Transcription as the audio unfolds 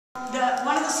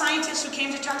One of the scientists who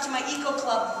came to talk to my eco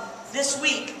club this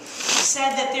week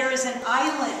said that there is an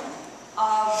island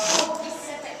of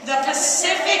the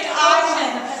Pacific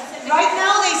Island. Right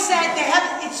now they said they have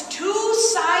it's 2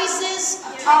 sizes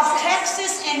of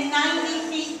Texas and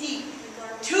 90 feet deep.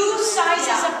 2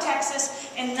 sizes of Texas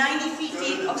and 90 feet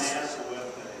deep.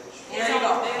 There you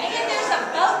go. And there's a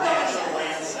boat going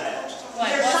in.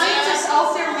 There's scientists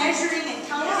out there measuring and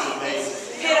counting.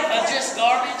 Just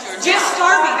garbage or just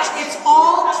garbage. It's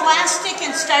all plastic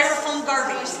and styrofoam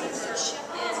garbage.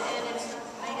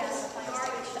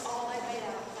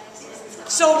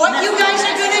 So what you guys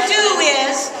are going to do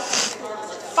is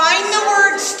find the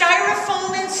word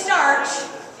styrofoam and starch,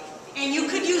 and you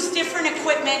could use different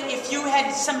equipment if you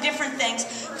had some different things.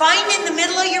 Find in the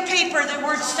middle of your paper the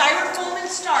word styrofoam and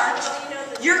starch.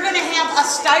 You're going to have a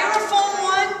styrofoam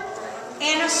one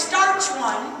and a starch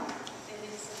one.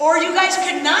 Or you guys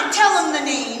could not tell them the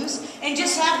names and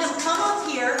just have them come up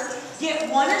here, get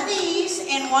one of these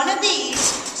and one of these,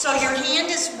 so your hand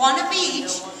is one of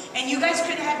each, and you guys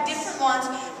could have different ones.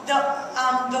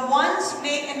 The ones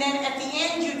made, and then at the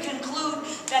end you conclude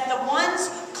that the ones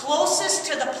closest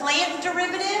to the plant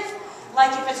derivative,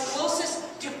 like if it's closest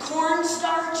to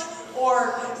cornstarch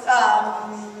or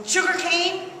sugar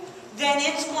cane, then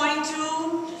it's going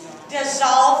to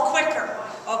dissolve quicker.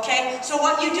 Okay, so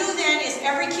what you do then is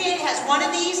every kid has one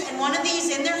of these and one of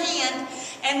these in their hand,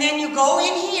 and then you go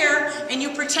in here and you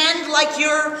pretend like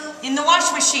you're in the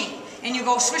wash machine, and you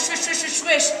go swish, swish, swish, swish,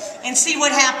 swish, and see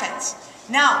what happens.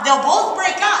 Now, they'll both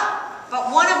break up,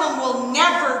 but one of them will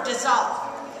never dissolve.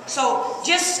 So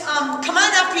just come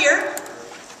on up here,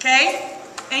 okay,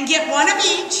 and get one of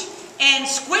each, and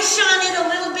squish on it a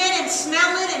little bit and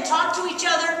smell it and talk to each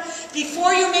other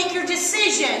before you make your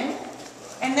decision.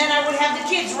 And then I would have the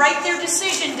kids write their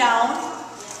decision down,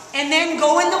 and then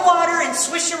go in the water and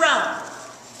swish around.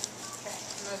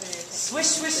 Swish,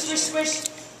 swish, swish, swish,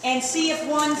 and see if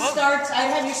one starts. I'd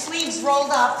have your sleeves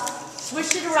rolled up.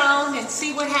 Swish it around and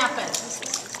see what happens.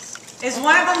 Is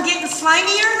one of them getting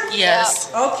slimier?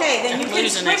 Yes. Okay, then you can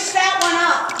swish that one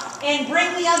up and bring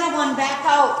the other one back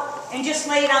out and just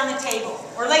lay it on the table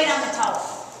or lay it on the towel.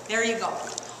 There you go.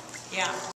 Yeah.